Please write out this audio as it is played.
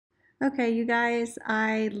Okay, you guys,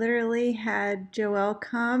 I literally had Joelle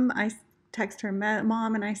come. I texted her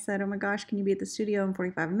mom and I said, "Oh my gosh, can you be at the studio in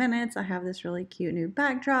 45 minutes? I have this really cute new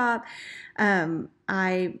backdrop."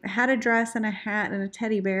 I had a dress and a hat and a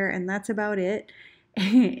teddy bear, and that's about it.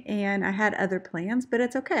 And I had other plans, but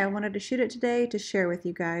it's okay. I wanted to shoot it today to share with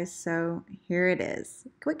you guys, so here it is.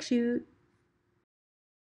 Quick shoot.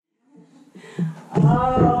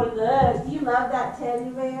 Oh, look, you love that teddy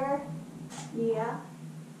bear? Yeah.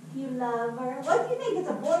 You love her. What do you think? It's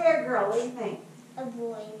a boy or a girl? What do you think? A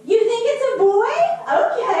boy. You think it's a boy?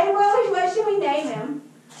 Okay, well, what should we name him?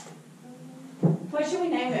 What should we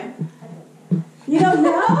name him? You don't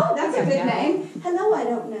know? That's a good name. Hello, I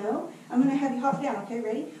don't know. I'm going to have you hop down, okay?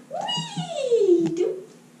 Ready? Whee! Do.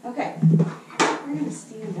 Okay. We're going to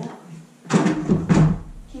stand up.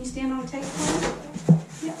 Can you stand on a table?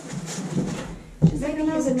 Yep. Just Maybe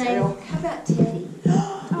here's a name. How about Teddy?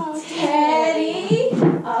 Oh, Teddy.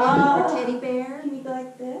 Oh. Teddy bear. Can you go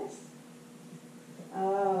like this?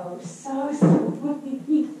 Oh, so sweet.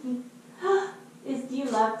 Do you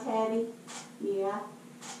love Teddy? Yeah.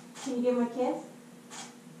 Can you give him a kiss?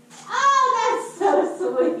 Oh, that's so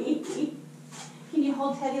sweet. Can you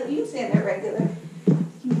hold Teddy? You can stand there regular. Can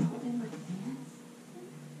you hold him like this?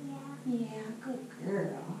 Yeah. Yeah, good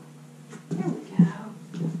girl. There we go.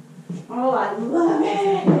 Oh, I love it.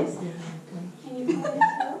 Can you hold his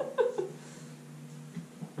toe?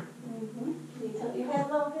 Can you tilt your head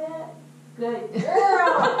a little bit? Good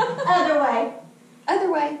girl. Other way. Other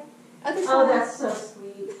way. Other side. Oh, that's so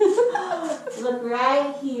sweet. Look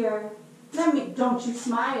right here. Don't you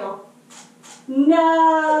smile.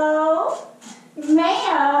 No.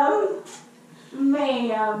 Ma'am.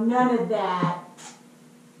 Ma'am, none of that.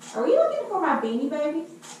 Are we looking for my Beanie Babies?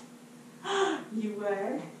 You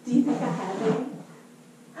were? Do you think I have any?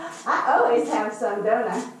 I always have some, don't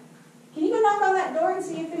I? Can you go knock on that door and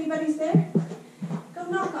see if anybody's there? Go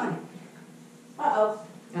knock on it. Uh-oh.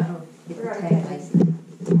 Uh-oh. Forgot to get Lacey.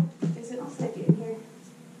 Is it? I'll stick it in here.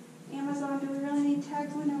 Amazon, do we really need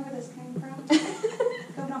tags? We know where this came from.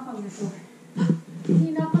 Go knock on your door. Can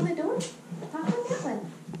you knock on the door? Knock on that one.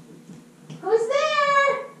 Who's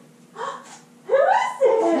there? Who is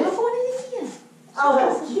it? Knock on it again. Oh,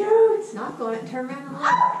 that's cute. Knock on it. Turn around and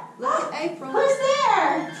look. Look at April. Who's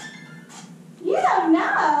there? You don't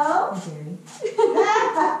know. Jerry.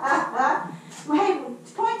 Hey,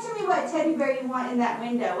 point to me what teddy bear you want in that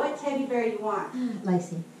window. What teddy bear you want?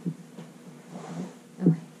 Lacey.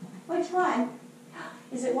 Okay. Which one?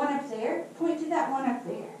 Is it one up there? Point to that one up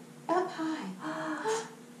there. Up high.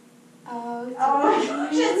 Oh, it's Oh my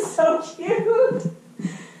gosh, it's so cute.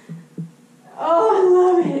 Oh, I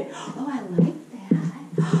love it. Oh, I like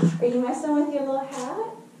that. Are you messing with your little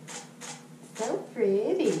hat? so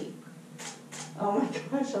pretty. Oh my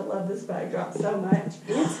gosh, I love this backdrop so much. It's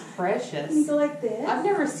Can you precious. go like this? I've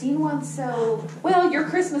never seen one so... Well, your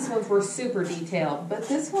Christmas ones were super detailed, but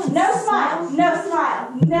this one... No smile. No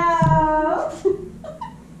smile. No.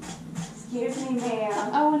 Excuse me, ma'am.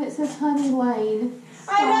 Oh, and it says Honey Lane.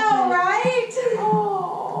 I know, right?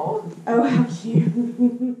 Oh. Oh, how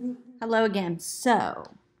cute. Hello again. So,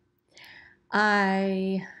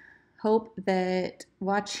 I hope that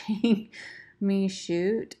watching me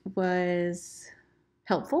shoot was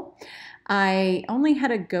helpful. I only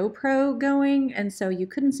had a GoPro going, and so you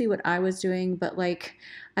couldn't see what I was doing, but like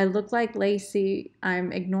I look like Lacey.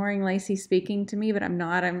 I'm ignoring Lacey speaking to me, but I'm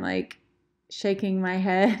not. I'm like shaking my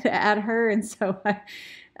head at her, and so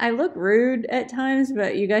I look rude at times,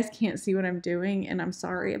 but you guys can't see what I'm doing, and I'm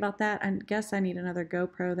sorry about that. I guess I need another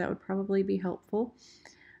GoPro. That would probably be helpful.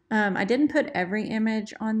 I didn't put every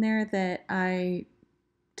image on there that I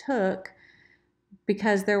took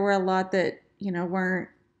because there were a lot that, weren't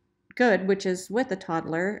good, which is with a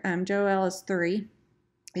toddler. Joelle is 3,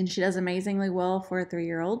 and she does amazingly well for a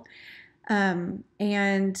 3-year-old.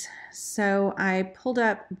 And so I pulled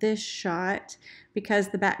up this shot because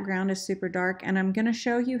the background is super dark, and I'm going to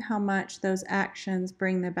show you how much those actions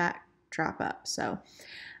bring the backdrop up. So,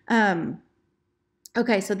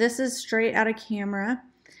 okay, so this is straight out of camera.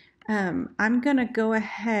 I'm going to go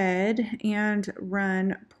ahead and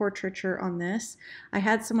run Portraiture on this. I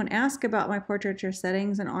had someone ask about my Portraiture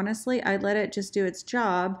settings, and honestly, I let it just do its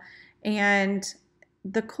job. And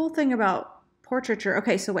the cool thing about Portraiture,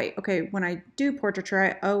 when I do Portraiture,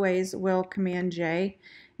 I always will Command J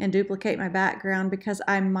and duplicate my background because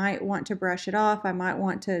I might want to brush it off. I might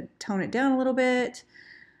want to tone it down a little bit.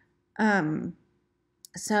 So I'm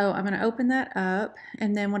going to open that up,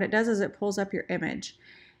 and then what it does is it pulls up your image.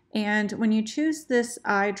 And when you choose this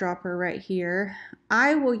eyedropper right here,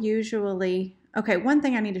 I will usually, one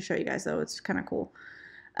thing I need to show you guys though, it's kind of cool.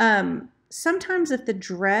 Sometimes if the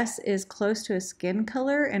dress is close to a skin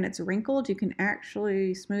color and it's wrinkled, you can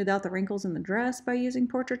actually smooth out the wrinkles in the dress by using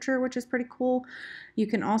Portraiture, which is pretty cool. You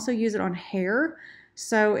can also use it on hair.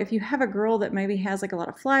 So if you have a girl that maybe has like a lot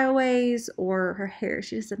of flyaways, or her hair,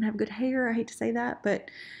 she just doesn't have good hair, I hate to say that, but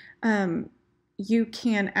you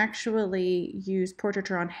can actually use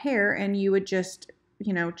Portraiture on hair, and you would just,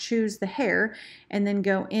 choose the hair and then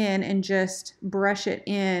go in and just brush it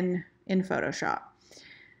in Photoshop.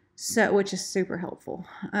 So, which is super helpful.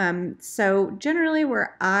 So generally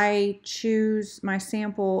where I choose my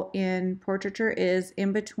sample in Portraiture is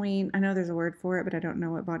in between, I know there's a word for it, but I don't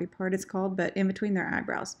know what body part it's called, but in between their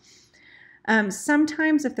eyebrows.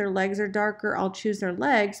 Sometimes if their legs are darker, I'll choose their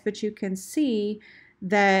legs, but you can see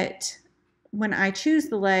that when I choose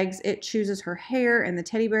the legs, it chooses her hair and the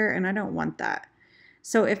teddy bear, and I don't want that.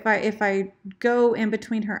 So if I go in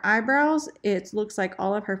between her eyebrows, it looks like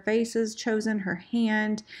all of her face is chosen, her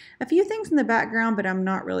hand, a few things in the background, but I'm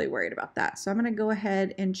not really worried about that. So I'm going to go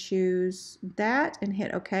ahead and choose that and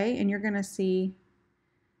hit OK, and you're going to see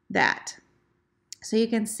that. So you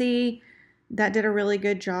can see that did a really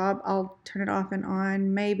good job. I'll turn it off and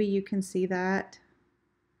on. Maybe you can see that,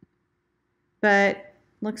 but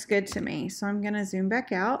looks good to me. So I'm going to zoom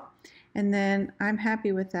back out, and then I'm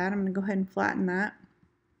happy with that. I'm going to go ahead and flatten that.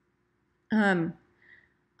 I'm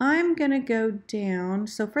going to go down.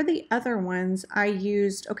 So for the other ones, I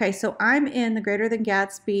used, okay, so I'm in the Greater Than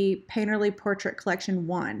Gatsby Painterly Portrait Collection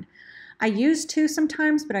 1. I use 2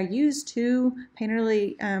 sometimes, but I use 2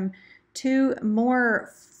 Painterly, 2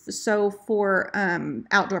 more so for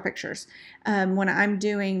outdoor pictures. When I'm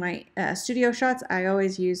doing my studio shots, I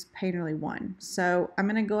always use Painterly 1. So I'm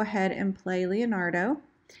going to go ahead and play Leonardo,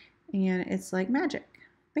 and it's like magic.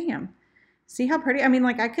 Bam. See how pretty? I mean,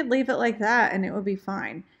 like I could leave it like that and it would be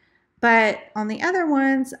fine. But on the other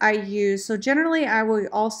ones I use, so generally I will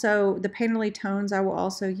also, the Painterly tones, I will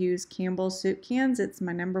also use Campbell's Soup Cans. It's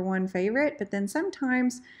my #1 favorite. But then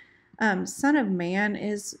sometimes Son of Man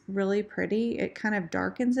is really pretty. It kind of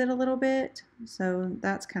darkens it a little bit. So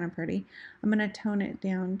that's kind of pretty. I'm going to tone it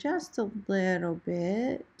down just a little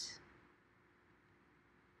bit.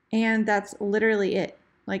 And that's literally it.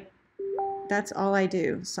 Like, that's all I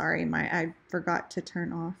do. Sorry, I forgot to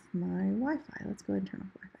turn off my Wi-Fi. Let's go ahead and turn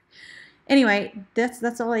off Wi-Fi. Anyway,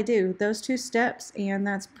 that's all I do. Those 2 steps, and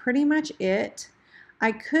that's pretty much it.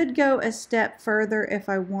 I could go a step further if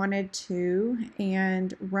I wanted to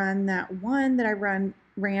and run that one that I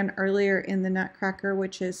ran earlier in the Nutcracker,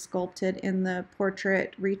 which is sculpted in the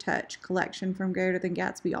Portrait Retouch collection from Greater Than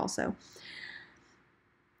Gatsby also.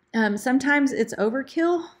 Sometimes it's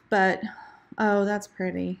overkill, but oh, that's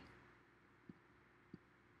pretty.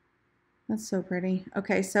 That's so pretty.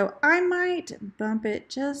 Okay, so I might bump it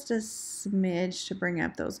just a smidge to bring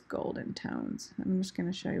up those golden tones. I'm just going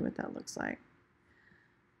to show you what that looks like.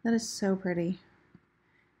 That is so pretty.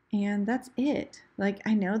 And that's it. Like,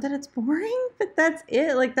 I know that it's boring, but that's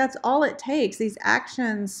it. Like, that's all it takes. These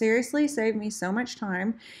actions seriously save me so much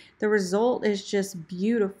time. The result is just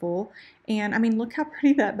beautiful. And I mean, look how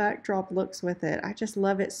pretty that backdrop looks with it. I just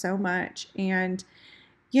love it so much. And,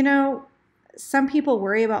 you know, some people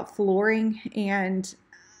worry about flooring, and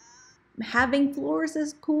having floors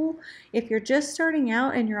is cool. If you're just starting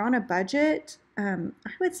out and you're on a budget, I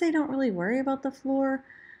would say don't really worry about the floor.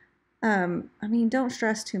 I mean, don't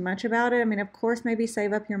stress too much about it. I mean, of course, maybe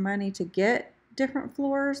save up your money to get different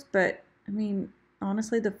floors, but I mean,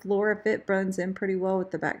 honestly, the floor, if it blends in pretty well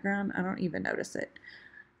with the background, I don't even notice it.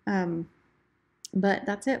 But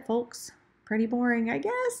that's it, folks. Pretty boring, I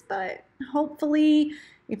guess, but hopefully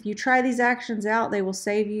if you try these actions out, they will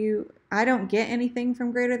save you. I don't get anything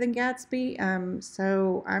from Greater Than Gatsby,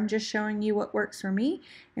 so I'm just showing you what works for me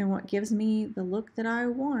and what gives me the look that I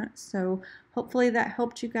want. So hopefully that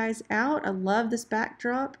helped you guys out. I love this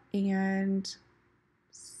backdrop, and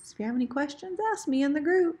if you have any questions, ask me in the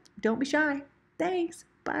group. Don't be shy. Thanks.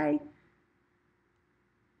 Bye.